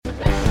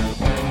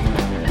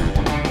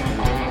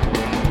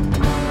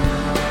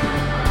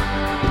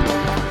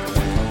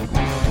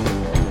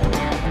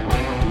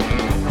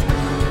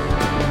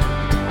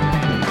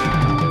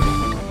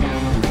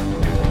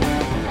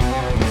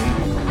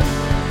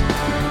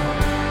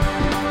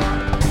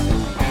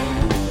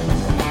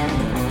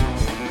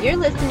You're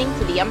listening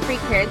to the Umfreak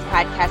Parents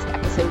Podcast,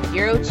 episode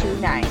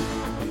 029.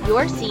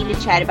 You're seen to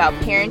chat about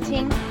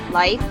parenting,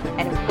 life,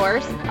 and of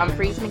course,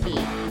 Umfreys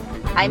McGee.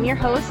 I'm your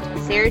host,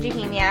 Sarah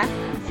Jahemiak,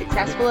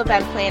 successful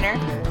event planner,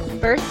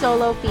 first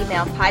solo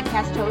female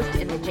podcast host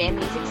in the jam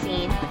music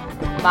scene,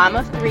 mom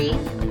of 3,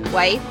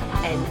 wife,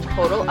 and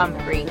total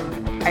Umfrey.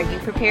 Are you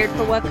prepared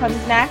for what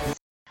comes next?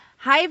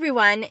 Hi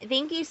everyone,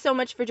 thank you so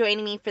much for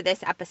joining me for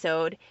this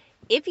episode.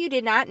 If you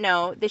did not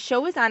know, the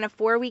show is on a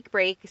 4-week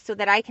break so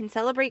that I can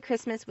celebrate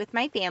Christmas with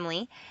my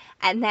family,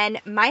 and then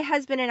my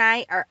husband and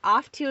I are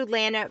off to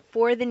Atlanta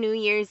for the New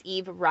Year's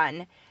Eve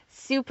run.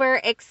 Super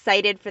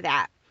excited for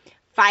that.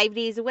 5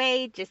 days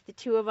away, just the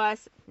two of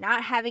us,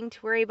 not having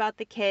to worry about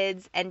the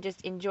kids, and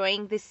just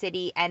enjoying the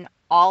city and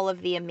all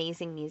of the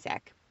amazing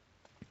music.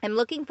 I'm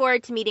looking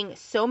forward to meeting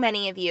so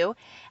many of you,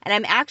 and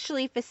I'm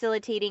actually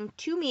facilitating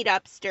 2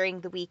 meetups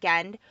during the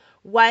weekend,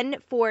 one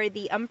for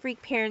the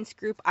Umfreak Parents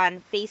group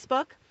on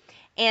Facebook,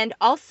 and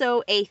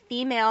also a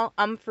female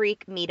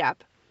Umfreak meetup.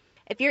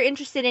 If you're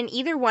interested in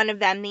either one of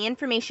them, the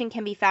information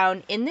can be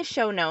found in the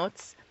show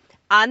notes,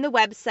 on the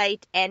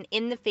website, and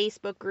in the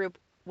Facebook group,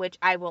 which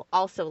I will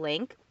also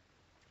link.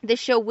 The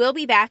show will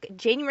be back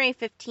January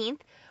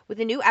 15th with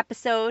a new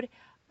episode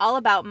all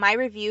about my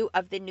review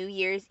of the New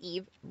Year's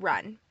Eve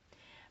run.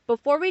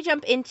 Before we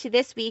jump into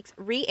this week's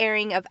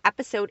re-airing of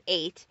episode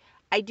 8,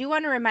 I do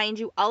want to remind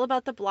you all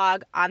about the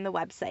blog on the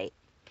website.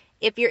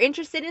 If you're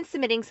interested in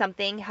submitting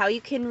something, how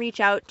you can reach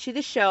out to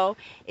the show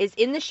is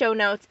in the show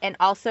notes and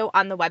also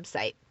on the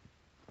website.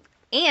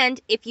 And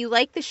if you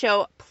like the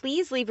show,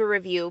 please leave a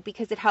review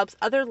because it helps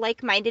other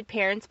like-minded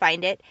parents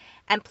find it,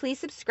 and please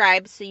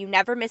subscribe so you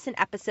never miss an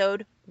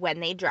episode when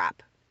they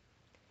drop.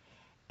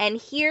 And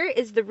here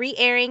is the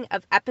re-airing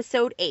of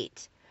episode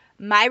 8.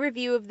 My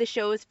review of the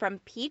shows from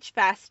Peach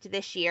Fest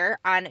this year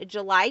on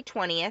July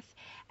 20th,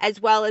 as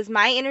well as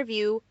my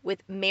interview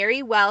with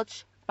Mary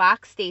Welch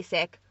Fox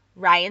Stasic,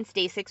 Ryan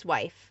Stasic's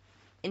wife.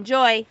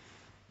 Enjoy!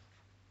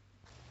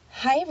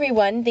 Hi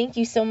everyone, thank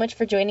you so much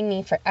for joining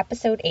me for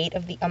episode 8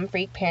 of the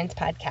Umfreak Parents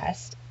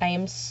Podcast. I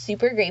am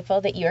super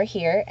grateful that you're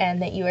here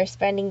and that you are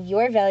spending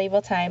your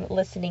valuable time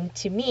listening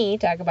to me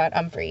talk about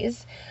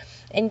Umfreys.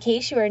 In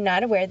case you are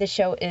not aware, the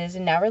show is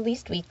now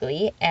released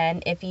weekly,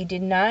 and if you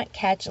did not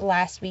catch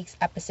last week's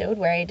episode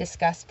where I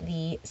discussed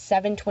the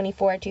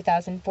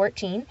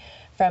 7/24/2014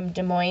 from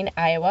Des Moines,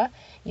 Iowa,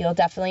 you'll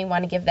definitely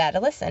want to give that a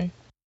listen.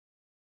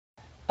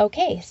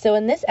 Okay, so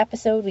in this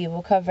episode we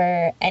will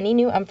cover any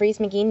new Umfreys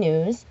McGee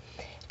news,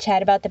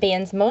 chat about the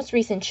band's most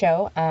recent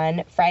show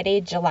on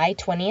Friday, July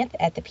 20th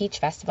at the Peach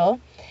Festival,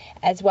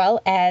 as well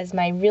as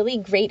my really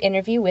great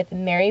interview with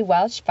Mary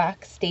Welch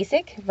Fox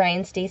Stasic,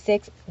 Ryan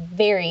Stasic's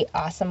very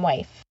awesome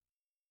wife.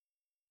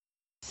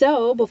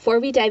 So, before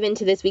we dive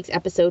into this week's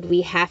episode,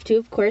 we have to,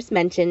 of course,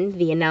 mention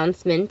the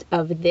announcement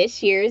of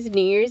this year's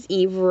New Year's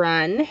Eve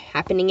run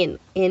happening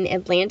in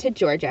Atlanta,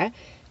 Georgia,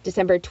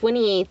 December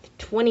 28th,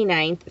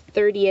 29th,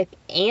 30th,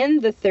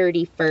 and the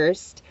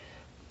 31st.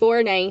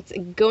 4 nights,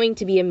 going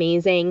to be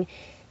amazing.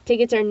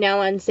 Tickets are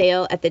now on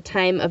sale at the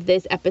time of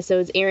this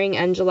episode's airing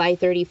on July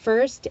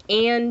 31st,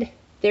 and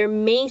there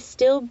may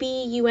still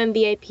be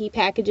UMVIP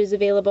packages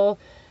available.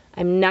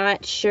 I'm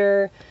not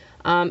sure.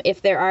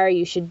 If there are,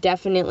 you should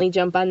definitely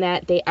jump on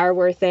that. They are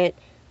worth it.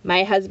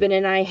 My husband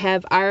and I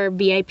have our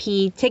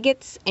VIP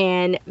tickets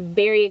and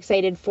very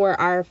excited for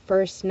our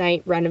first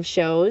night run of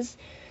shows.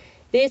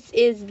 This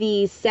is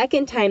the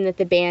second time that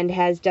the band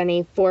has done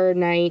a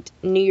 4-night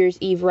New Year's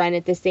Eve run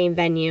at the same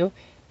venue,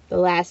 the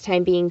last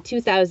time being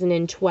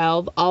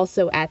 2012,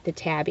 also at the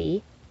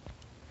Tabby.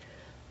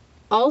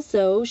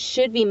 Also,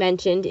 should be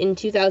mentioned, in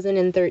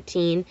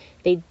 2013,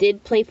 they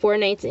did play 4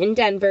 nights in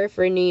Denver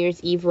for a New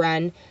Year's Eve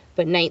run,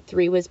 but night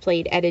 3 was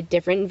played at a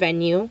different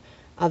venue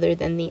other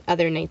than the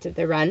other nights of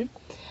the run.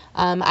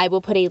 I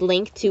will put a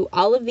link to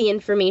all of the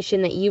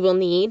information that you will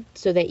need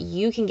so that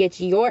you can get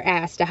your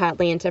ass to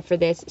Hotlanta for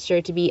this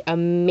sure to be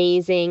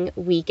amazing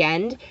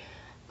weekend.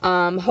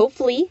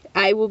 Hopefully,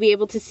 I will be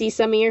able to see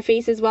some of your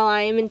faces while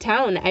I am in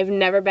town. I've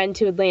never been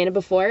to Atlanta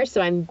before,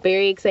 so I'm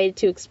very excited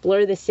to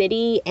explore the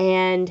city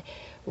and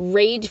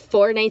rage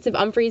 4 nights of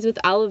Umfreys with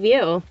all of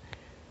you.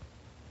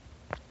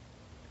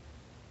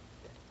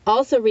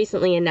 Also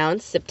recently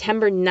announced,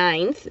 September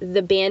 9th,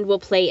 the band will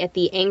play at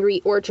the Angry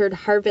Orchard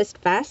Harvest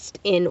Fest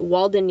in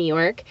Walden, New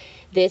York.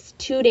 This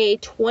 2-day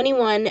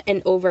 21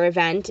 and over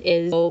event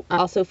is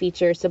also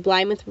feature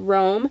Sublime with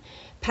Rome,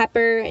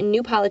 Pepper,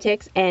 New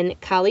Politics, and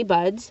Collie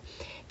Buds.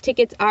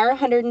 Tickets are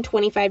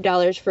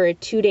 $125 for a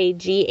 2-day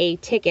GA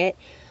ticket,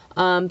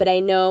 but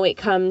I know it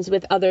comes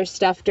with other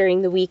stuff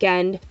during the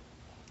weekend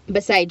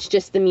besides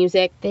just the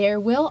music. There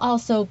will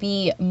also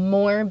be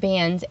more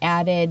bands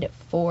added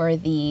for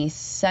the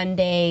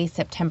Sunday,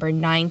 September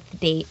 9th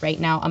date. Right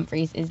now,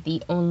 Umfreys is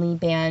the only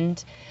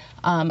band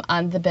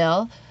on the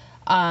bill.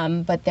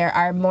 But there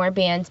are more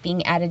bands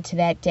being added to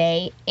that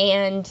day,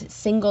 and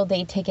single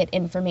day ticket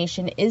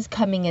information is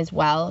coming as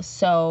well.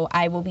 So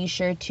I will be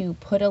sure to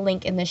put a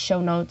link in the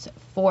show notes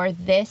for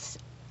this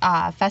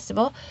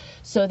festival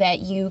so that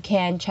you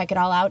can check it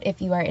all out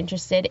if you are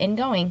interested in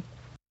going.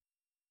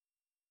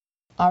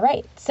 All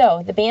right,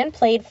 so the band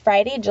played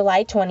Friday,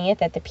 July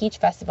 20th at the Peach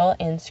Festival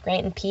in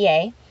Scranton,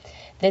 PA.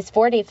 This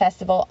 4-day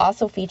festival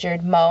also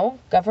featured Mo,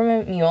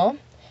 Government Mule,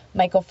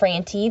 Michael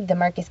Franti, the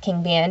Marcus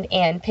King Band,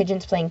 and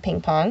Pigeons Playing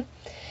Ping Pong.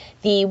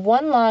 The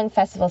one-long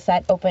festival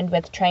set opened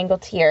with Triangle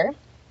Tier,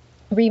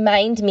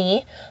 Remind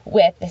Me,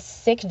 with the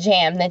sick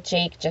jam that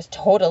Jake just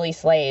totally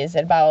slays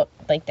at about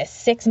like the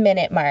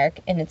 6-minute mark,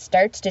 and it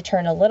starts to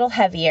turn a little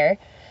heavier,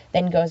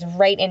 then goes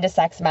right into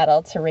sex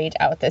metal to rage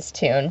out this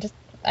tune.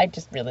 I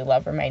just really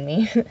love Remind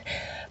Me.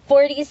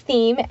 40s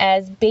theme,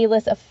 as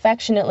Bayless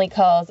affectionately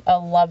calls a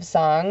love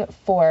song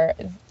for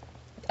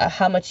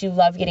how much you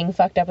love getting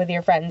fucked up with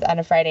your friends on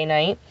a Friday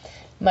night,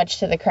 much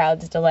to the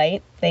crowd's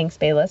delight. Thanks,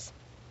 Bayless.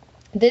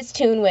 This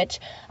tune, which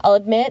I'll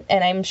admit,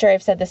 and I'm sure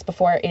I've said this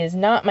before, is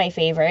not my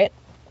favorite,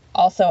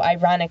 also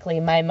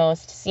ironically my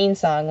most seen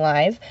song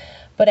live,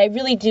 but I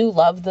really do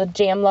love the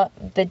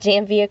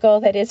jam vehicle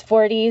that is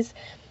 40s.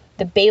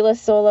 The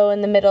Bayless solo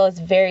in the middle is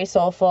very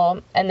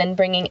soulful, and then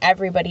bringing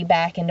everybody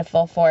back into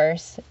full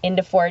force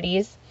into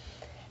 40s.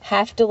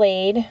 Half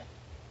Delayed,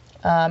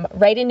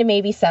 right into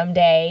Maybe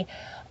Someday,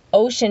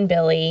 Ocean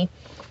Billy.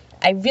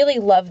 I really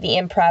love the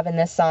improv in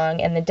this song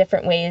and the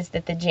different ways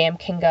that the jam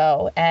can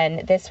go,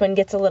 and this one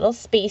gets a little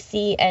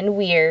spacey and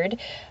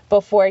weird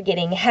before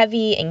getting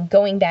heavy and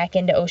going back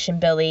into Ocean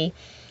Billy.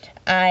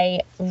 I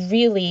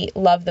really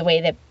love the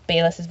way that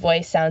Bayless's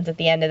voice sounds at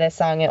the end of this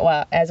song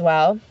as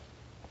well.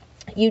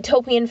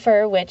 Utopian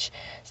Fur, which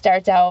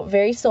starts out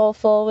very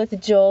soulful with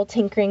Joel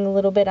tinkering a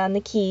little bit on the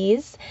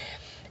keys.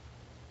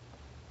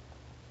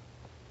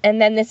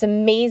 And then this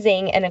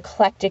amazing and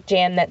eclectic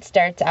jam that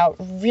starts out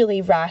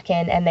really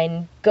rockin' and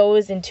then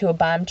goes into a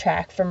bomb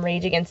track from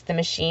Rage Against the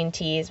Machine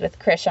tease with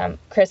Chris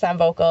on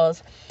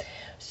vocals.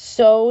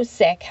 So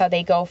sick how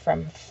they go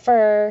from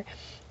Fur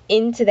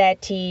into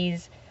that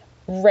tease,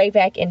 right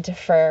back into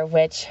Fur,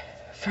 which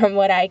from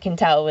what I can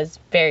tell was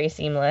very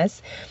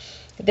seamless.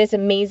 This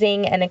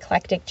amazing and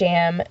eclectic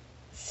jam,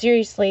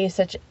 seriously,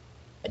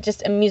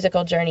 just a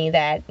musical journey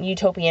that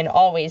Utopian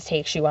always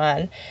takes you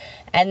on.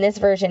 And this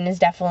version is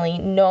definitely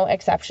no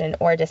exception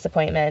or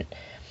disappointment.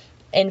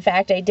 In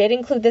fact, I did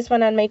include this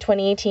one on my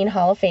 2018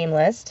 Hall of Fame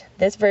list.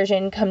 This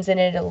version comes in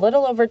at a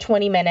little over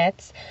 20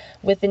 minutes,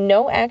 with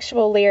no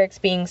actual lyrics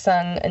being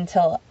sung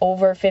until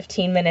over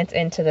 15 minutes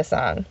into the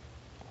song.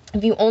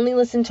 If you only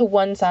listen to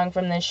one song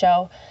from this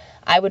show,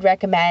 I would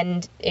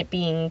recommend it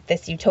being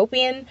this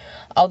Utopian,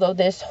 although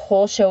this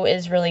whole show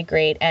is really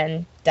great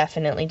and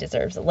definitely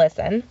deserves a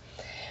listen.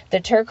 The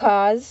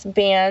Turquoise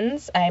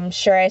Bands, I'm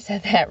sure I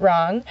said that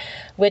wrong,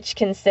 which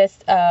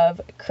consists of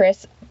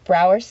Chris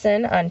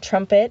Browerson on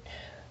trumpet,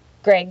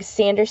 Greg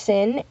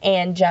Sanderson,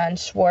 and John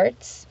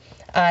Schwartz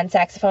on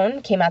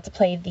saxophone, came out to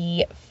play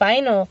the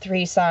final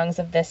 3 songs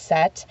of this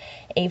set,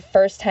 a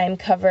first-time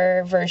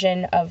cover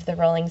version of the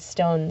Rolling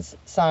Stones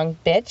song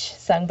Bitch,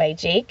 sung by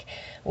Jake,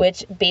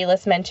 which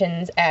Bayless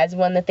mentions as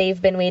one that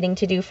they've been waiting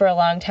to do for a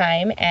long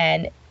time,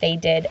 and they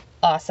did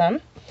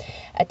awesome.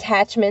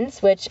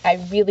 Attachments, which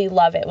I really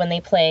love it when they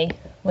play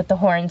with the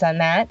horns on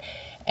that,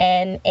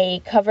 and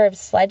a cover of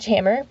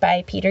Sledgehammer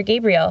by Peter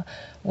Gabriel,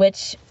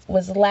 which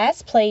was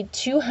last played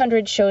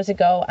 200 shows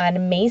ago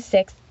on May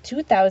 6th,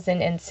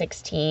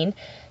 2016,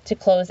 to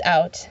close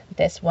out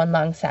this one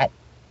long set.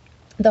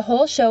 The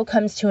whole show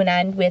comes to an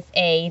end with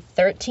a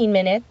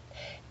 13-minute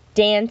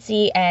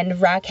dancey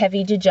and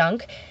rock-heavy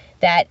junk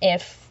that,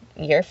 if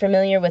you're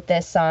familiar with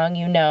this song,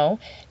 you know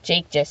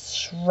Jake just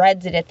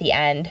shreds it at the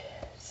end.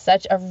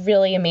 Such a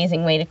really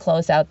amazing way to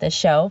close out this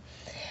show.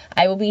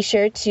 I will be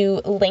sure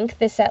to link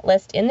the set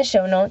list in the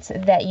show notes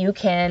that you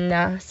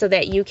can so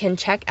that you can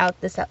check out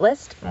the set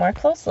list more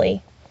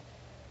closely.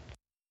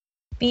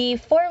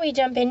 Before we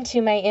jump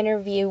into my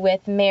interview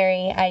with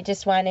Mary, I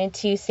just wanted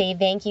to say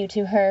thank you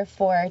to her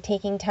for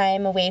taking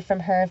time away from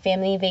her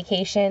family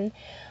vacation,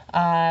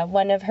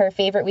 one of her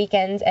favorite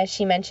weekends, as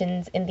she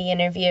mentions in the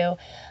interview,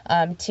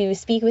 to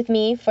speak with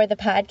me for the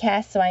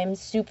podcast. So I'm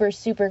super,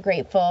 super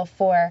grateful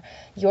for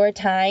your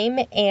time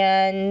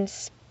and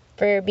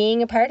for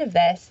being a part of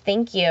this.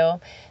 Thank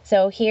you.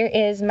 So here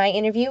is my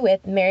interview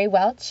with Mary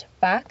Welch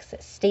Fox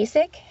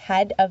Stasic,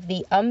 head of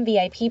the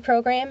VIP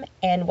program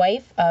and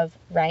wife of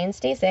Ryan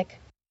Stasic.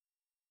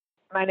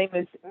 My name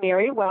is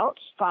Mary Welch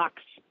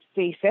Fox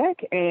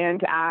Stasic,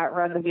 and I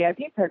run the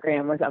VIP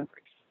program with Umphreys.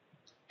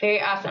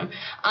 Very awesome.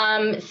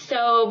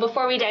 So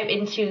before we dive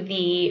into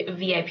the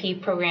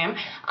VIP program,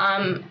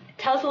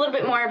 tell us a little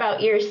bit more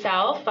about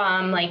yourself,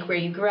 like where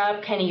you grew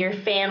up, kind of your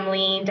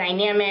family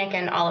dynamic,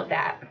 and all of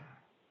that.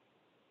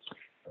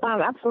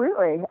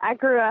 Absolutely. I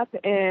grew up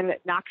in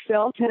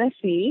Knoxville,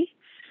 Tennessee.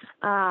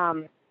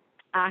 I'm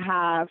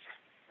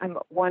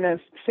one of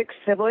 6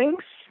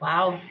 siblings.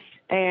 Wow.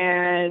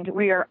 And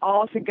we are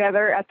all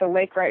together at the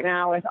lake right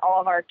now with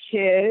all of our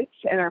kids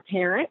and our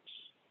parents.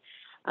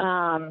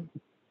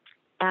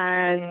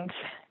 And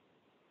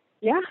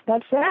yeah,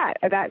 that's that.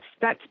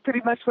 That's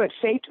pretty much what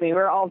shaped me.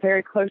 We're all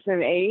very close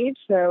in age,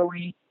 so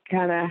we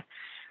kind of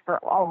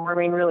all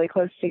remain really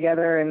close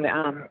together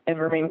and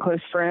remain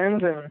close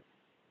friends. And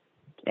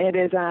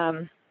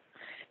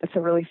it's a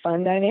really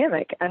fun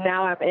dynamic. And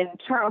now I'm in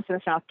Charleston,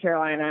 South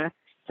Carolina.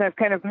 So I've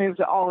kind of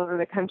moved all over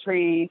the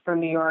country from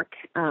New York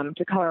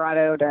to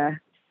Colorado to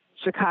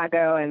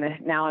Chicago,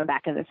 and now I'm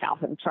back in the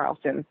South in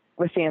Charleston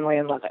with family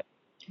and love it.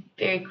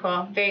 Very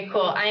cool. Very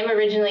cool. I'm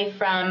originally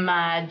from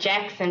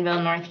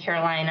Jacksonville, North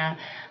Carolina.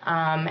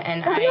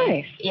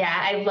 Nice.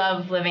 I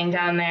love living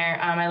down there.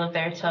 I lived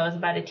there till I was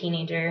about a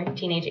teenage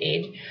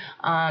age.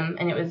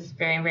 And it was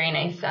very, very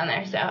nice down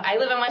there. So I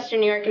live in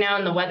Western New York now,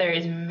 and the weather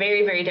is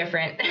very, very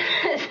different.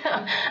 So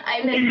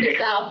I miss the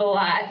South a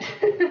lot.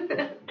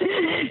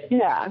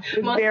 Yeah,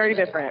 it's very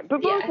different,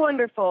 but both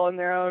wonderful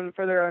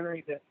for their own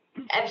reasons.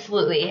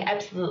 Absolutely.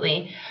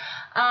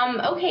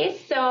 Okay,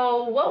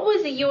 so what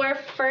was your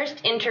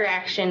first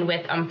interaction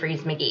with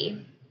Umphrey's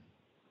McGee?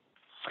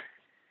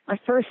 My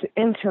first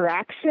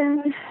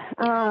interaction?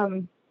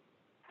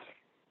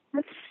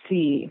 Let's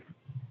see.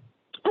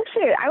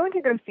 Actually, I went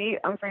to go see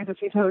Umphrey's a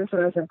few times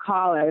when I was in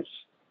college.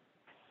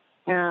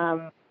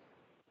 And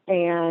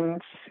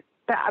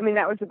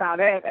that was about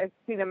it. I've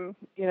seen him,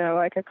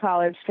 like a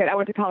college kid. I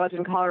went to college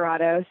in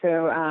Colorado,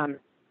 so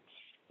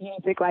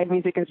live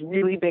music is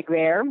really big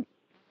there.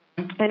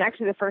 And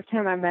actually, the first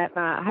time I met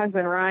my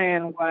husband,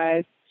 Ryan,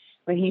 was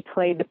when he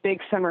played the big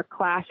summer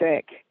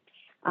classic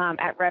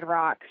at Red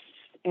Rocks.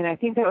 And I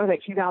think that was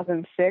like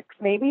 2006,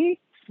 maybe.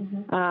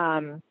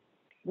 Mm-hmm.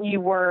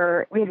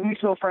 We had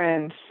mutual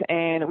friends,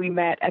 and we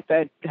met at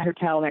the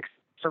hotel next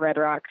to Red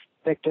Rocks,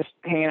 like just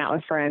hanging out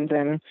with friends,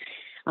 and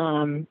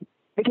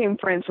became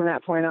friends from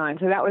that point on.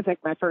 So that was like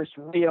my first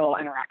real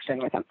interaction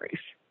with Umphrey's.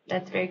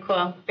 That's very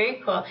cool.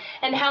 Very cool.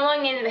 And how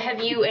long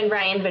have you and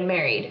Ryan been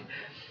married?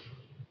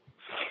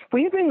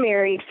 We've been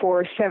married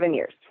for 7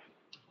 years.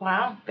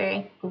 Wow.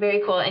 Very,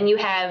 very cool. And you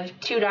have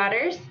 2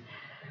 daughters?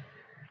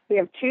 We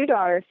have 2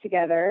 daughters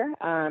together,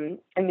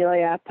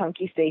 Amelia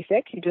Punky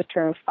Stasek, who just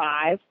turned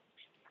 5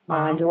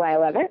 on July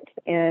 11th,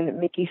 and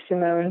Mickey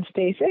Simone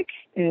Stasek,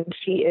 and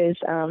she is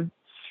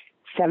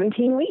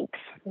 17 weeks.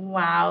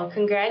 Wow.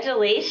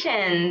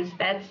 Congratulations.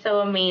 That's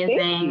so amazing.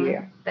 Thank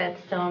you. That's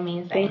so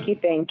amazing.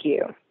 Thank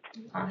you.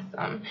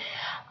 Awesome.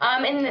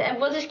 And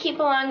we'll just keep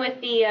along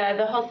with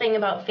the whole thing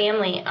about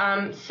family.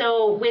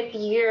 So with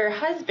your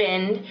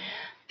husband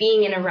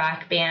being in a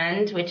rock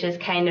band, which is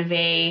kind of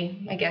a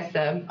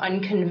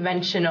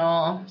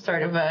unconventional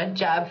sort of a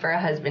job for a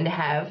husband to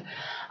have,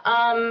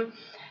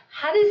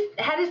 how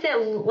does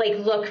that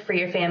look for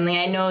your family?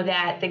 I know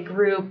that the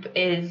group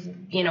is,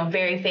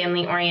 very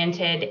family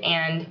oriented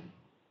and,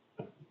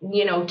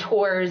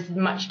 tours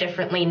much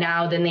differently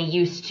now than they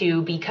used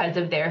to because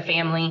of their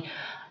family.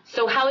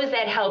 So how has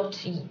that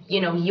helped,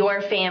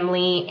 your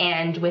family,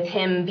 and with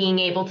him being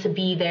able to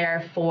be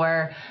there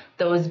for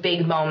those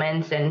big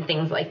moments and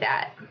things like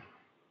that?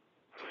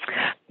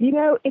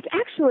 It's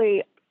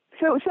actually,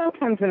 so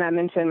sometimes when I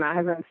mention my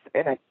husband's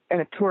in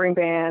a touring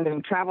band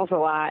and travels a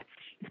lot,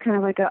 it's kind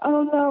of like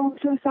oh no, I'm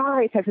so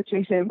sorry type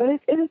situation, but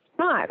it is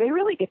not. They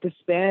really get to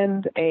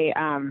spend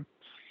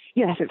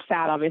yes, it's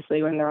sad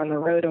obviously when they're on the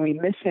road and we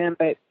miss him,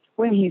 but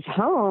when he's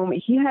home,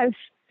 he has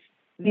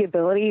the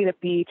ability to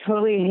be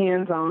totally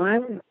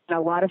hands-on and a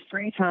lot of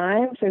free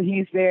time. So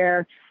he's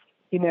there,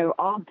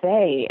 all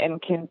day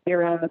and can be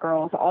around the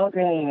girls all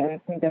day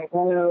and see them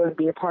grow and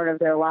be a part of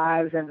their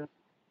lives. And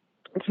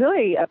it's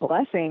really a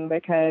blessing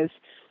because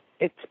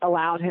it's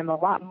allowed him a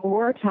lot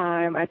more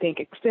time, I think,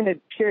 extended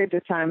periods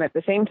of time at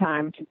the same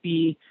time to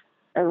be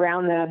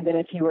around them than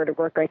if he were to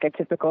work like a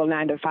typical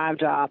 9-to-5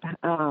 job.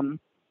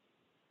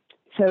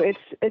 So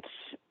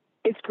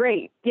it's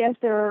great. Yes,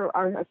 there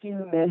are a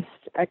few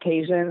missed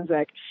occasions,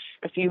 like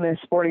a few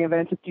missed sporting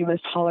events, a few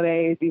missed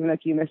holidays, even a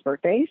few missed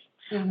birthdays.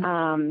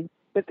 Mm-hmm.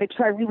 But they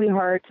try really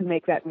hard to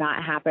make that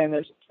not happen.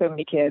 There's so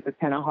many kids, it's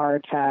kind of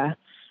hard to,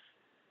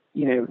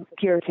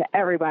 gear to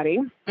everybody.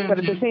 Mm-hmm. But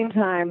at the same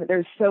time,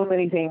 there's so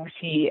many things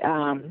he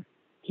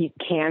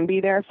can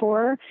be there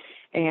for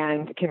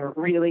and can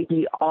really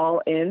be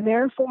all in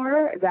there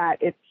for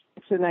that it's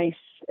a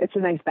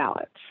nice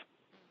balance.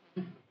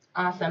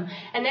 Awesome.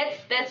 And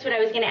that's what I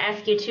was going to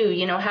ask you too.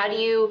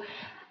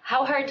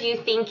 How hard do you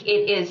think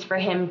it is for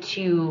him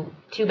to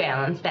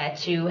balance that,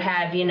 to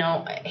have,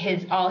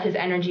 all his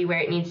energy where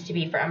it needs to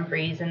be for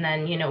Umphrey's and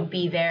then,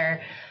 be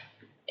there,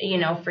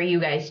 for you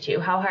guys too?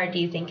 How hard do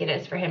you think it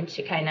is for him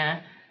to kind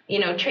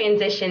of,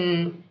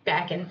 transition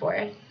back and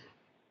forth?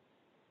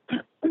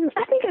 I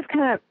think it's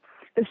kind of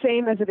the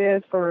same as it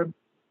is for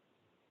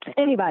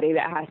anybody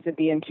that has to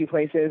be in 2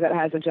 places, that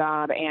has a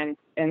job and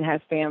has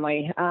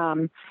family.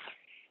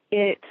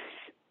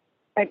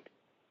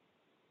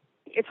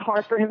 It's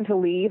hard for him to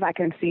leave. I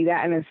can see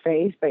that in his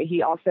face, but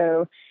he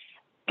also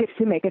gets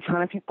to make a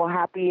ton of people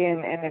happy,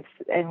 and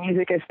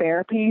music is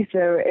therapy.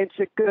 So it's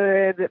a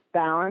good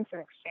balance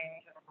and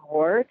exchange of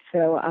reward.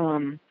 So,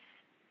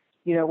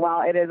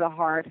 while it is a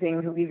hard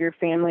thing to leave your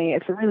family,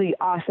 it's a really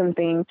awesome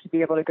thing to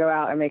be able to go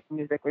out and make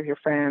music with your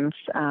friends,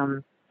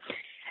 and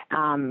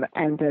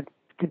to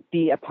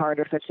be a part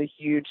of such a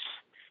huge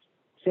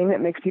thing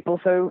that makes people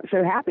so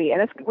happy.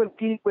 And it's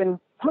when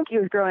Punky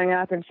was growing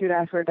up and she would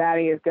ask where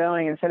Daddy is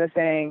going, instead of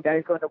saying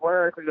Daddy's going to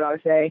work, we would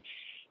always say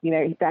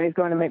that he's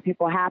going to make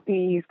people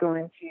happy. He's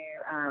going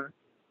to,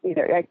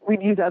 like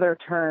we'd use other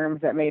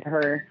terms that made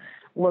her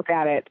look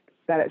at it,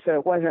 so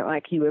it wasn't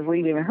like he was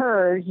leaving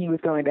her, he was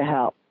going to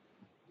help.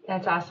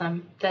 That's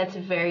awesome. That's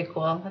very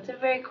cool. That's a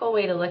very cool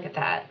way to look at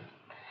that.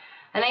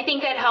 And I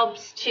think that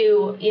helps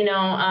too,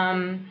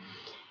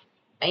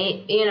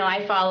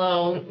 I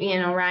follow,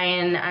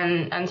 Ryan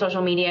on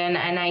social media,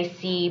 and I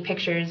see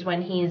pictures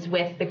when he's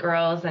with the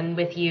girls and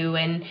with you,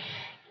 and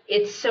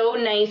it's so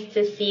nice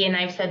to see, and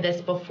I've said this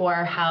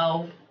before,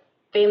 how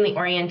family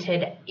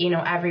oriented,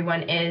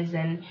 everyone is,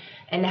 and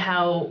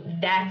how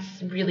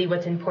that's really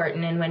what's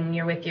important. And when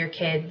you're with your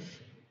kids,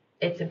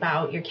 it's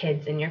about your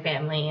kids and your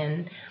family,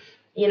 and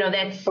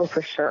that's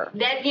for sure.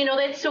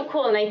 That's so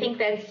cool, and I think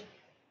that's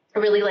a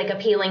really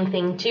appealing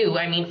thing too.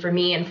 I mean, for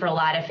me and for a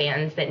lot of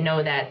fans that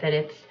know that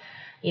it's,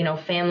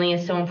 family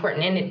is so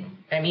important,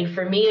 and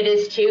for me it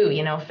is too.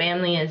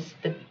 Family is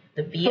the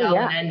be all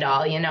and end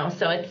all.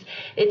 So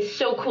it's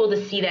so cool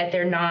to see that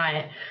they're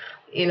not,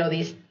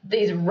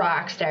 these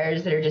rock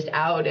stars that are just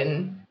out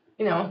and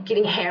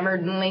getting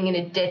hammered and laying in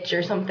a ditch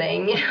or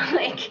something,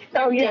 dads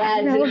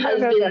and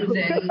husbands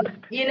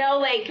and,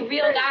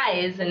 real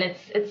guys. And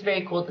it's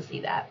very cool to see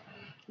that.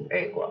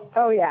 Very cool.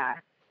 Oh, yeah.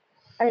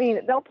 I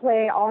mean, they'll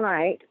play all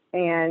night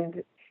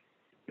and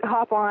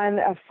hop on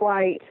a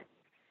flight.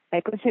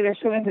 Like, let's say they're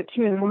showing at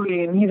 2 a.m.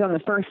 and he's on the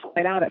first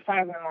flight out at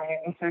 5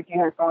 a.m. So he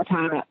has all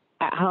time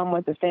at home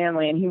with the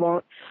family, and he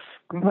won't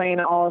complain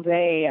all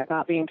day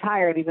about being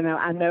tired, even though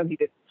I know he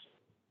did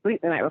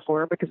sleep the night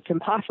before, because it's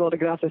impossible to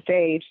get off the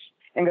stage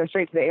and go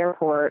straight to the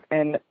airport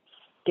and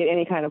get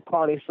any kind of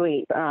quality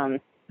sleep.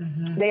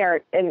 They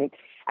are, and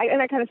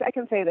I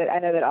can say that I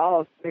know that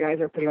all of the guys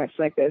are pretty much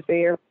like this.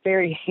 They are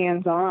very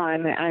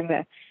hands-on,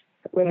 and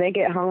when they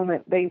get home,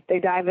 they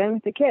dive in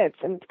with the kids,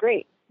 and it's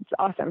great. It's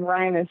awesome.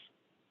 Ryan is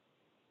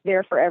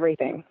there for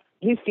everything.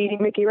 He's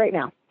feeding Mickey right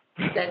now.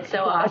 That's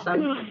so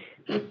awesome.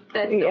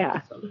 That's so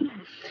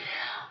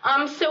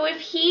awesome. So if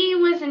he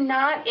was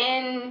not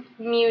in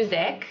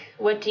music,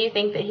 what do you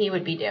think that he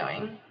would be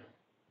doing?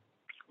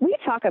 We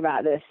talk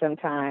about this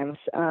sometimes.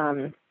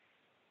 And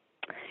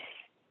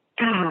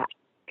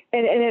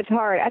it's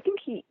hard. I think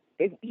he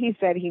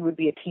said he would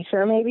be a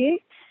teacher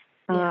maybe.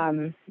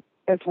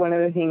 That's one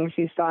of the things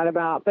he's thought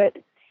about. But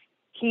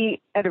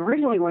he had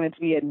originally wanted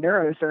to be a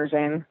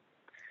neurosurgeon.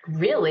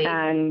 Really?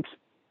 And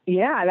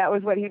that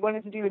was what he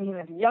wanted to do when he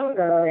was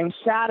younger, and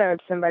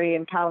shadowed somebody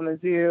in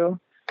Kalamazoo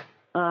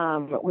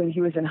when he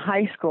was in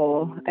high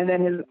school. And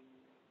then his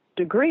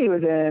degree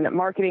was in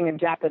marketing and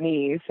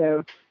Japanese.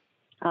 So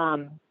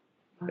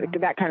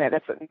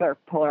that's the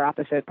polar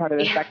opposite part of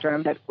the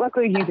spectrum. But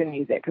luckily he's in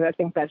music, because I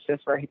think that's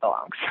just where he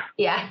belongs.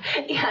 Yeah.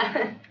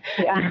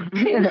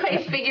 Couldn't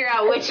quite figure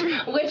out which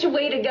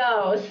way to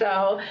go.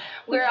 So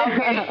we're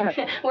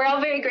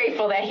all very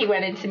grateful that he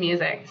went into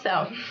music.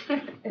 So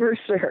for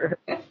sure.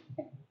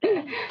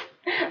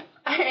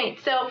 All right.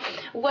 So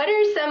what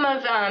are some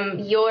of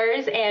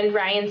yours and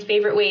Ryan's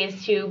favorite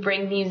ways to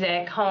bring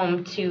music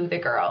home to the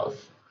girls?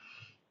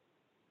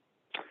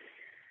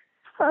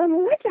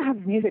 We like to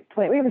have music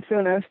play. We have a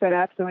Sonos set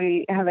up, so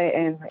we have it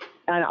in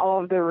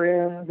all of the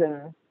rooms,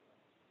 and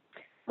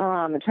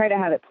try to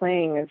have it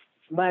playing as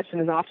much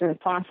and as often as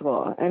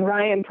possible. And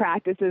Ryan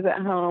practices at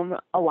home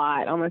a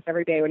lot, almost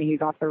every day when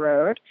he's off the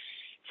road.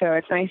 So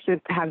it's nice to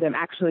have them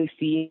actually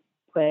see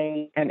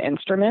play an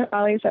instrument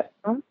while he's at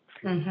home.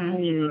 Mm-hmm.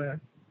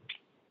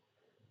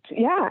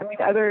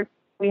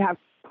 We have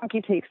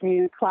Punky takes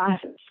music class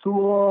at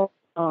school.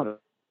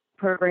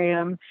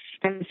 Program,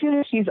 and as soon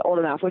as she's old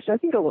enough, which I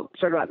think will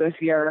start about this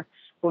year,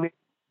 will be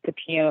the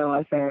piano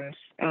lessons.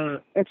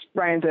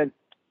 Ryan's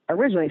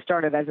originally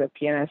started as a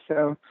pianist,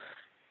 so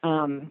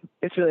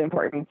it's really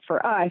important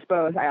for us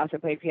both. I also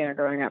played piano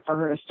growing up, for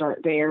her to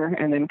start there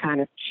and then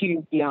kind of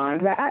choose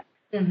beyond that.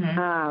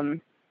 Mm-hmm.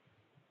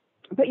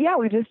 But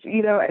we just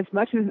as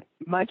much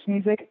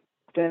music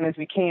as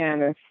we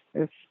can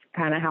is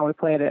kind of how we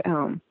play it at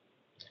home.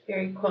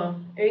 Very cool.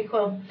 Very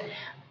cool.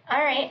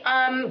 All right.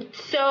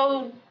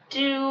 So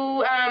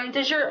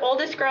does your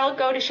oldest girl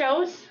go to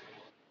shows?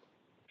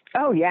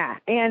 Oh, yeah.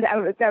 And that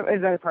was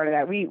another part of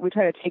that. We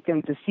try to take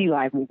them to see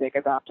live music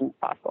as often as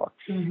possible.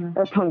 Mm-hmm.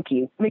 Or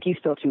Punky. Mickey's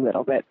still too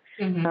little, but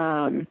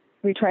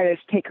we try to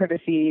take her to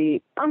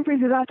see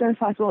Humphreys as often as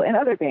possible, and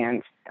other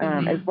bands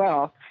as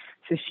well.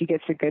 So she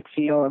gets a good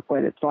feel of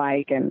what it's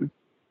like and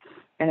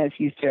is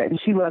used to it. And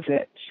she loves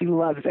it. She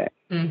loves it.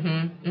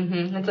 Mm-hmm.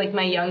 Mm-hmm. It's like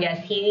my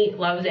youngest. He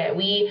loves it.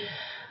 We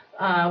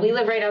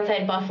live right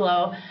outside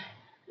Buffalo,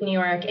 New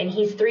York, and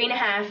he's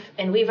 3.5,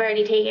 and we've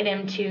already taken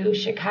him to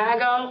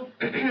Chicago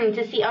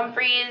to see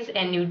Humphreys,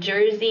 and New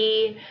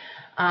Jersey.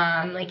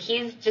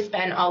 He's just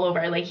been all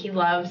over. He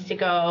loves to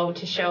go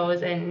to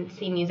shows and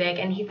see music,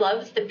 and he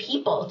loves the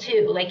people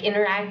too,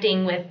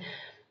 interacting with,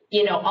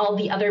 all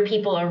the other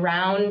people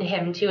around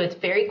him too. It's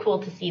very cool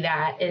to see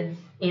that,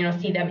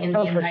 see them in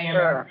the environment.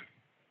 Sure.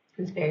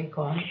 It's very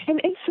cool.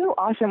 And it's so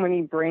awesome when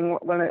you bring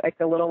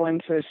the little one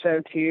to a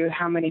show too,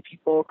 how many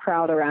people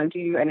crowd around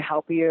you and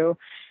help you.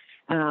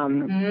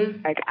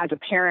 Like as a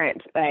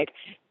parent, like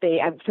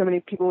so many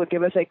people would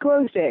give us like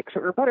glow sticks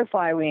or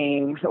butterfly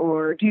wings,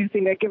 or do you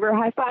think I'd give her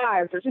high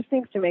fives, or just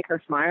things to make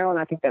her smile. And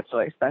I think that's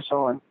really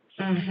special and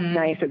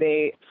nice that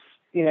they,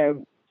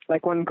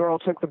 like one girl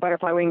took the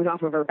butterfly wings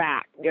off of her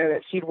back,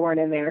 that she'd worn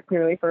in there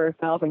clearly for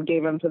herself and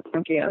gave them to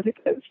Punky. I was like,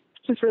 it's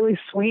just really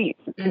sweet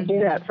to do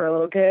that for a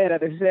little kid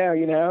at a show,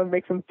 it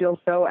makes them feel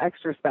so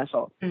extra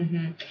special.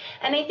 And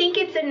I think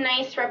it's a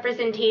nice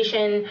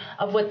representation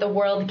of what the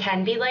world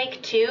can be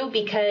like too,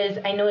 because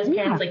I know as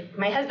parents, like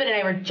my husband and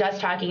I were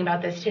just talking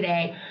about this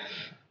today,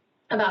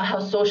 about how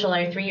social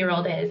our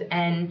 3-year-old is,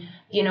 and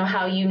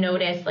how you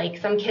notice like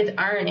some kids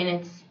aren't, and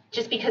it's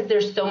just because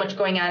there's so much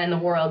going on in the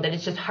world that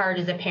it's just hard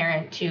as a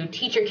parent to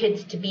teach your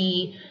kids to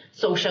be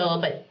social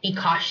but be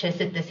cautious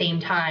at the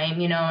same time,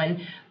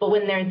 but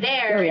when they're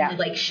there and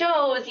like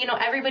shows,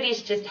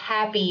 everybody's just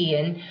happy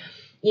and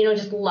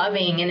just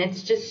loving, and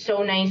it's just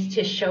so nice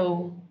to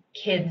show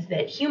kids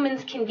that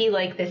humans can be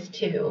like this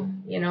too.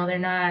 They're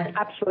not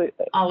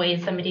absolutely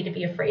always somebody to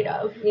be afraid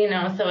of,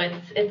 so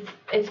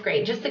it's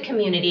great, just the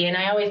community, and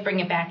I always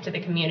bring it back to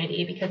the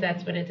community because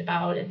that's what it's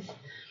about.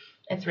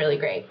 It's really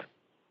great.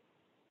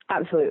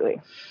 Absolutely.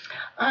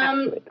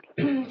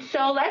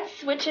 So let's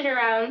switch it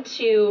around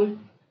to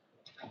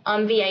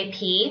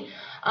VIP.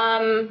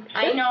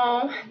 I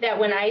know that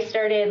when I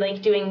started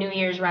like doing New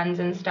Year's runs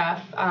and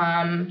stuff,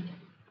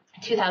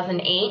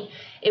 2008,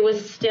 it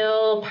was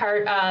still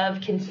part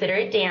of Consider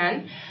It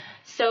Dan.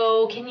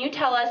 So can you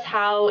tell us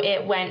how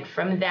it went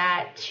from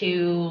that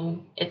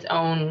to its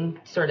own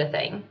sort of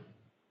thing?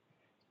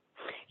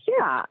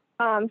 Yeah,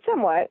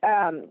 somewhat.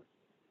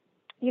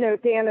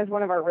 Dan is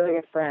one of our really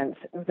good friends.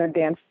 We've known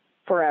Dan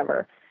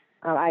forever.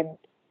 I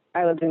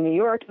lived in New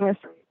York and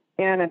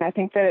I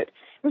think that it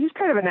was just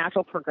kind of a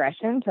natural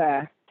progression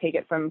to take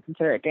it from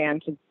Consider It Dan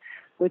to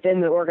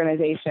within the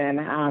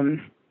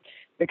organization,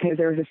 because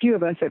there was a few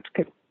of us that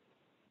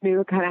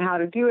knew kind of how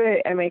to do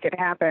it and make it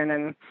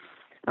happen,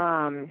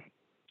 and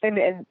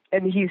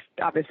he's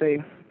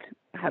obviously,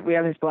 we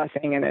have his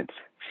blessing, and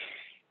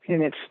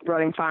it's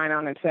running fine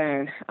on its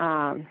own.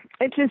 I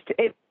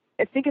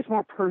think it's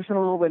more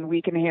personal when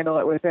we can handle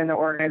it within the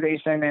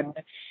organization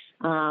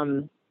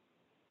and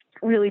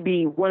really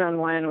be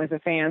one-on-one with the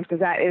fans, because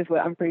that is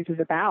what Umphreys is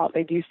about.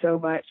 They do so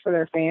much for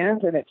their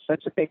fans, and it's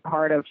such a big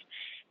part of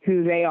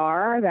who they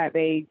are that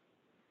they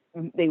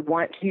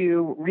want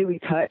to really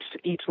touch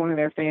each one of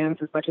their fans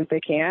as much as they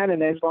can.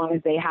 And as long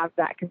as they have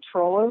that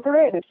control over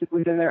it, and it's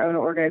within their own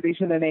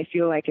organization, then they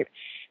feel like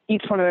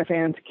each one of their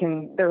fans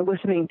they're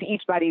listening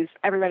to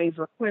everybody's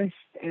requests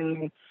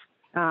and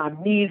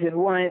needs and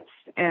wants,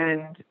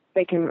 and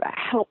they can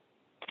help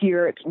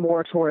gear it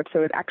more towards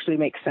so it actually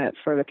makes sense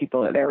for the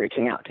people that they're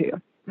reaching out to.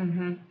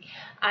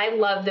 I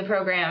love the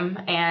program,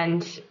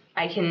 and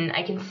I can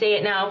say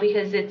it now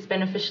because it's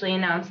been officially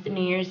announced, the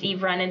New Year's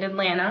Eve run in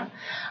Atlanta.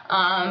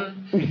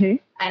 And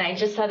I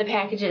just saw the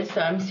packages,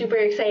 so I'm super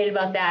excited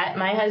about that.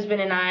 My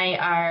husband and I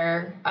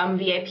are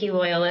VIP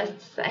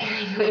loyalists. I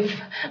think we've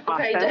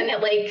probably done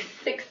it like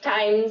 6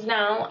 times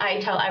now. I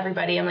tell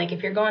everybody, I'm like,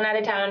 if you're going out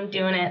of town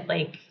doing it,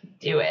 like,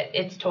 do it.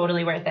 It's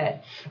totally worth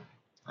it.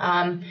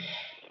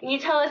 Can you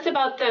tell us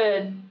about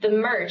the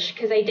merch?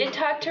 Because I did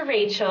talk to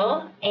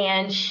Rachel,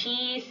 and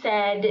she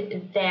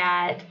said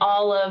that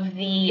all of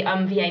the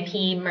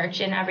VIP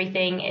merch and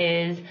everything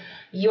is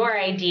your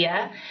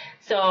idea.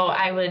 So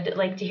I would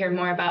like to hear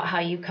more about how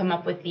you come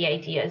up with the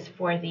ideas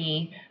for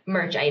the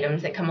merch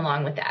items that come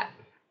along with that.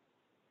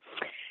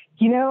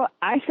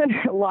 I spend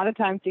a lot of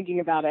time thinking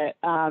about it.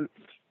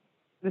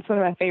 That's one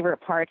of my favorite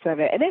parts of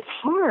it. And it's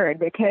hard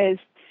because,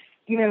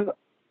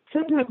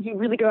 sometimes you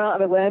really go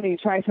out on a limb and you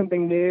try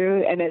something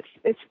new, and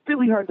it's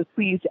really hard to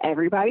please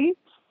everybody.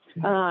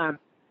 But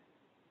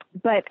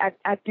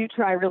I do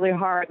try really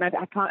hard, and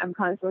I'm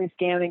constantly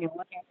scanning and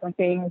looking for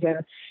things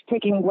and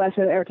taking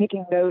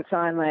notes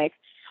on the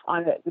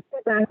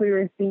feedback we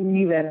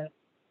receive, and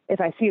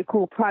if I see a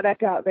cool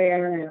product out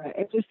there.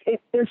 And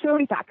there's so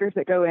many factors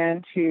that go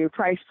into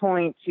price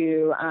point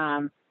to,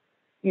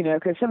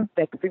 because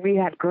we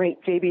had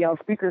great JBL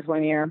speakers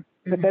one year,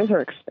 but those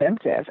are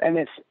expensive, and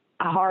it's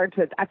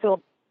I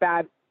feel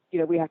bad,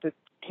 we have to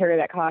carry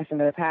that cost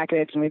into the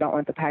package, and we don't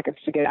want the package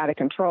to get out of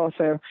control.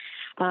 So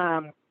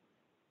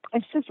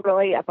it's just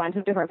really a bunch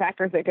of different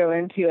factors that go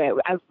into it.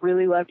 I've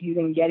really loved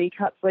using Yeti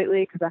cups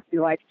lately because I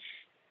feel like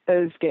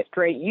those get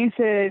great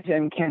usage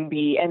and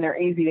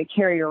they're easy to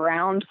carry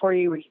around for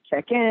you when you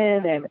check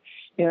in,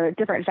 and,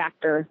 different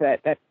factors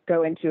that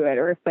go into it.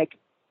 Or if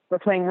we're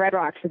playing Red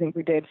Rocks, I think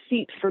we did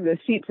seats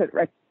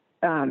at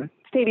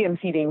stadium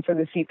seating for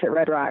the seats at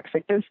Red Rocks.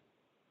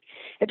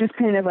 It just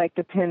kind of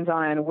depends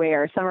on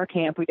where. Summer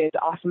camp, we did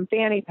awesome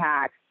fanny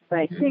packs.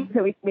 I think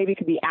that we maybe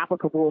could be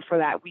applicable for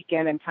that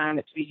weekend and time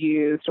to be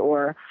used,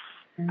 or,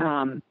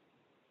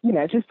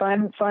 just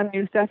fun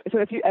new stuff. So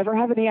if you ever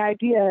have any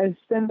ideas,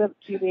 send them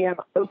to me. I'm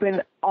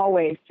open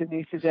always to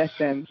new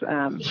suggestions.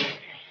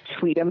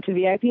 tweet them to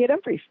VIP at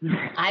Humphreys.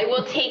 I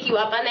will take you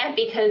up on that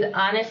because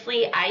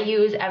honestly, I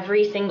use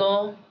every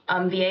single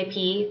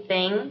VIP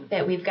thing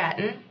that we've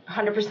gotten,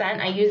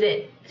 100%. I use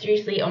it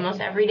seriously almost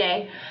every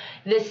day.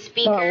 The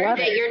speaker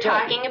that you're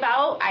talking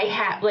about,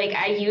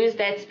 I use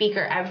that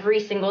speaker every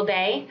single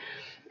day.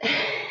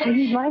 I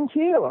use mine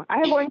too. I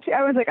have one too.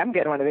 I was like, I'm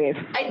getting one of these.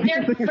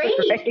 They're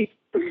great.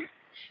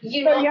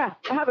 I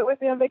have it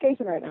with me on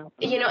vacation right now.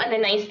 And the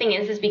nice thing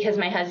is because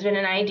my husband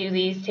and I do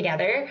these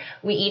together,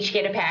 we each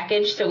get a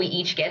package, so we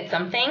each get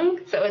something.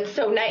 So it's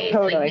so nice.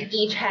 Totally. Like we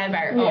each have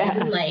our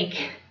own. Like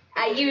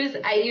I use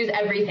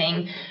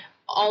everything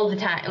all the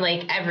time,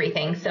 like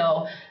everything.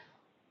 So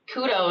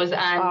kudos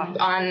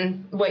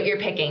on what you're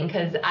picking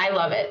because I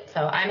love it.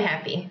 So I'm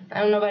happy. I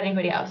don't know about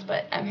anybody else,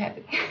 but I'm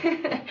happy.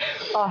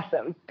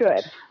 Awesome.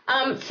 Good.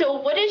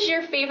 So what is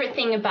your favorite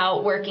thing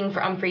about working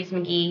for Humphreys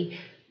McGee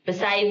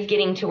besides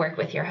getting to work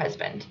with your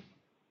husband?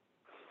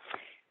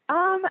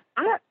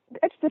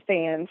 It's the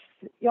fans.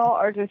 Y'all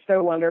are just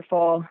so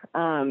wonderful.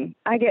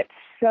 I get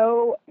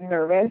so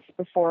nervous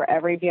before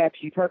every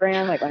VIP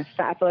program. Like I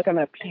feel like I'm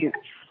going to puke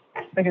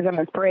because I'm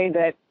afraid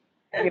that,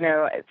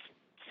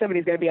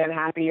 somebody's going to be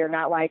unhappy or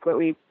not like what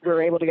we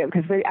were able to get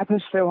because I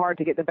push so hard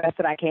to get the best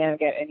that I can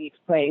get in each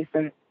place.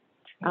 And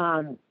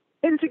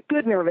it's a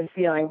good nervous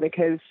feeling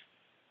because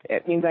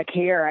it means I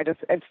care.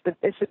 It's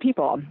the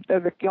people. They're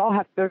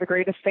the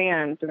greatest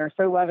fans and are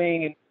so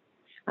loving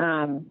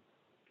and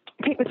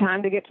take the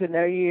time to get to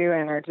know you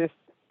and are just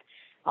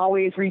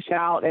always reach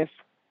out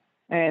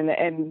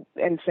and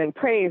send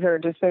praise or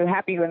just so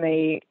happy when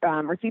they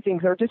receive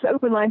things or just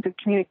open lines of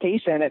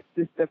communication.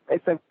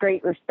 It's a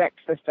great respect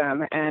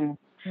system and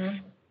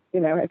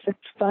it's just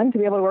fun to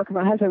be able to work with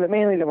my husband, but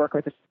mainly to work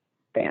with the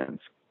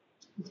fans.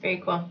 It's very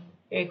cool.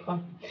 Very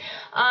cool.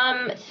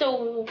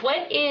 So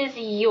what is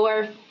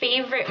your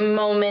favorite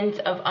moment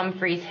of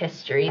Humphreys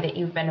history that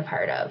you've been a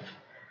part of?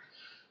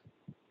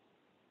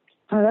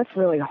 Oh, that's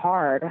really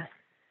hard.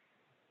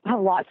 I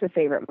have lots of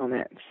favorite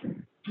moments.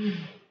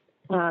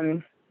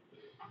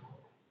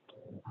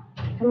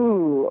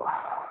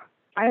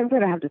 I'm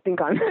going to have to think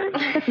on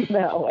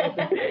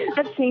that.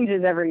 That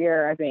changes every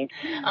year, I think.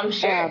 I'm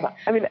sure.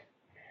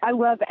 I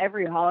love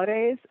every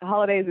holidays.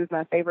 Holidays is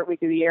my favorite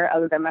week of the year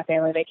other than my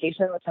family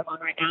vacation, which I'm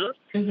on right now.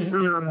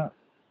 Mm-hmm.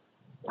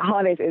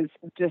 Holidays is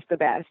just the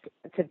best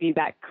to be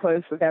that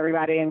close with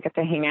everybody and get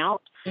to hang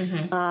out.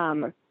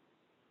 Mm-hmm.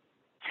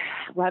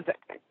 Love it.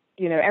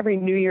 Every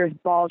New Year's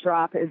ball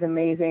drop is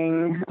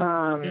amazing.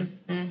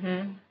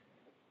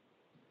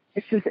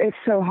 It's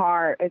so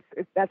hard.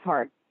 That's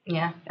hard.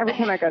 Yeah. Every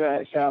time I go to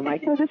a show, I'm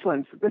like, this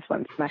one's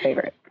my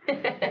favorite.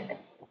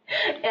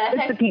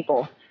 It's the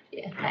people.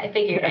 Yeah, I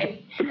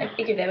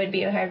figured that would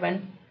be a hard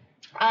one.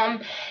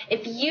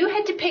 If you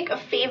had to pick a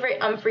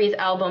favorite Humphreys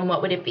album,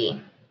 what would it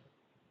be?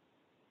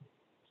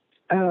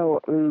 I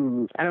don't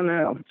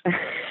know.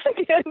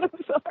 Again, I'm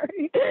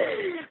sorry.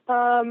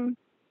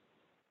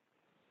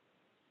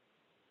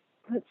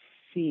 Let's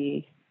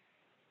see.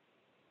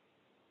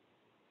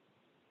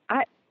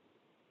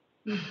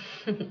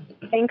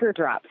 Anchor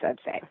Drops, I'd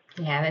say.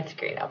 Yeah, that's a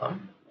great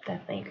album.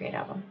 Definitely a great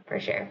album, for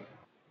sure.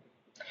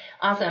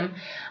 Awesome.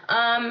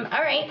 All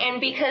right,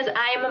 and because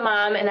I'm a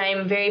mom and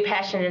I'm very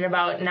passionate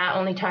about not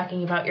only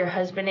talking about your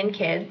husband and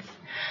kids,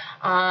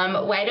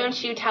 why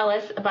don't you tell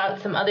us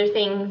about some other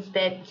things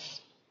that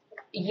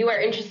you are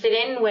interested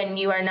in when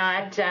you are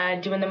not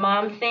doing the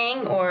mom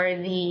thing or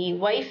the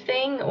wife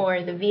thing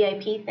or the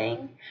VIP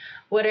thing?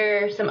 What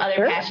are some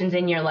other passions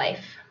in your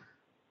life?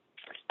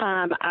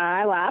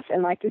 I laugh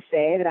and like to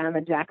say that I'm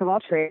a jack of all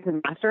trades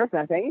and master of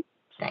nothing.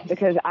 Nice.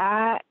 Because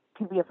I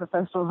can be a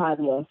professional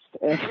hobbyist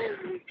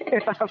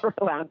if I were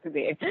allowed to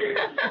be.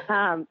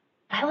 I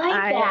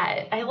like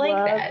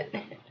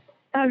that.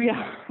 Oh,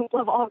 yeah. I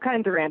love all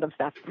kinds of random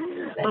stuff.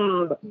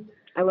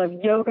 I love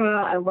yoga.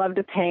 I love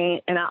to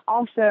paint. And I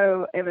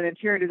also am an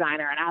interior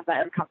designer, and I have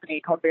my own company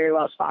called Barry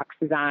Welch Fox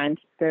Designs.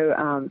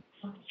 So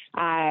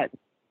I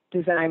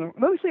design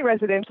mostly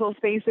residential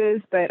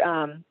spaces, but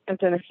I've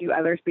done a few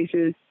other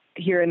spaces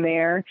here and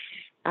there.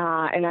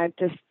 And I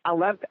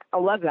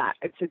love that.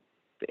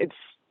 It's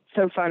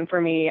so fun for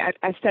me.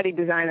 I studied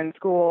design in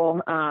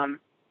school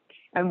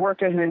and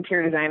worked as an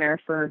interior designer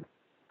for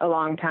a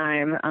long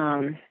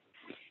time.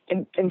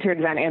 Interior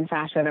design and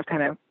fashion have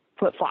kind of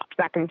flip-flopped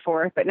back and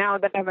forth. But now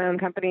that I have my own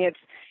company,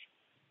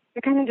 I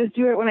kind of just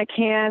do it when I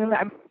can.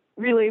 I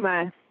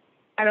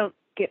don't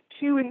get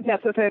too in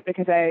depth with it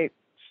because I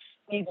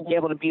need to be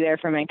able to be there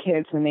for my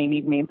kids when they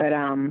need me. But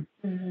I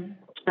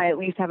at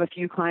least have a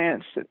few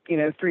clients, 3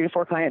 to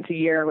 4 clients a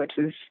year, which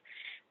is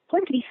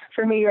plenty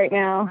for me right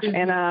now.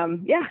 Mm-hmm. And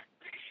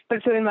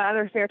but so in my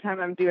other spare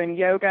time, I'm doing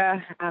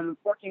yoga, I'm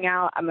working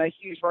out. I'm a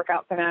huge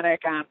workout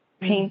fanatic. I'm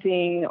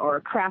painting or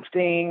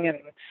crafting, and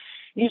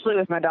usually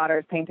with my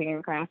daughters, painting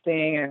and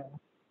crafting, and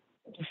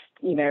just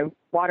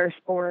water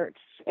sports,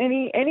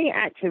 any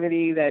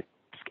activity that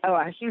Oh,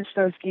 a huge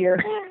snow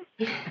skier.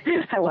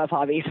 I love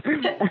hobbies.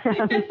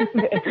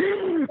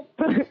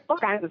 All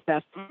kinds of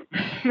stuff.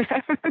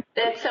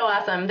 That's so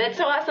awesome. That's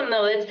so awesome,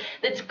 though.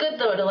 That's good,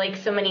 though, to like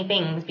so many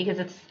things, because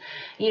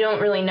you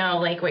don't really know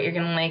like what you're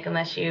gonna like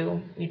unless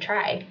you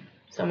try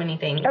so many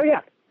things. Oh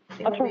yeah,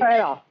 I'll try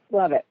it all.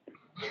 Love it.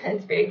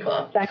 That's very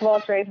cool. Jack of all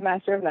trades,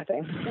 master of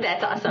nothing.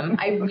 That's awesome.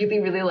 I really,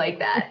 really like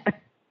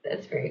that.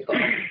 That's very cool.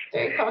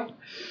 Very cool.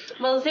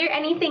 Well, is there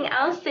anything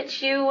else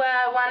that you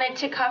wanted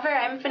to cover?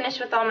 I'm finished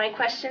with all my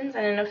questions.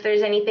 I don't know if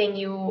there's anything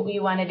you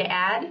wanted to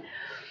add.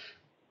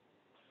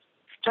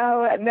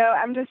 Oh, no,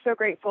 I'm just so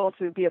grateful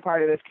to be a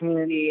part of this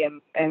community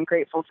and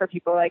grateful for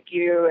people like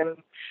you and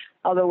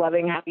all the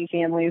loving, happy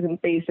families and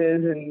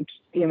faces and,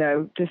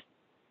 just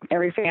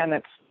every fan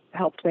that's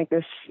helped make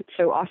this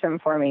so awesome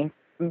for me.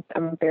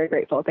 I'm very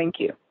grateful. Thank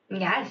you.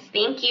 Yes,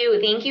 thank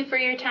you. Thank you for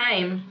your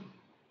time.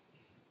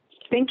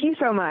 Thank you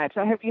so much.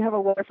 I hope you have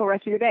a wonderful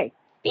rest of your day.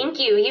 Thank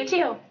you. You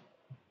too.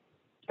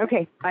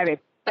 Okay. Bye, babe.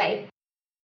 Bye.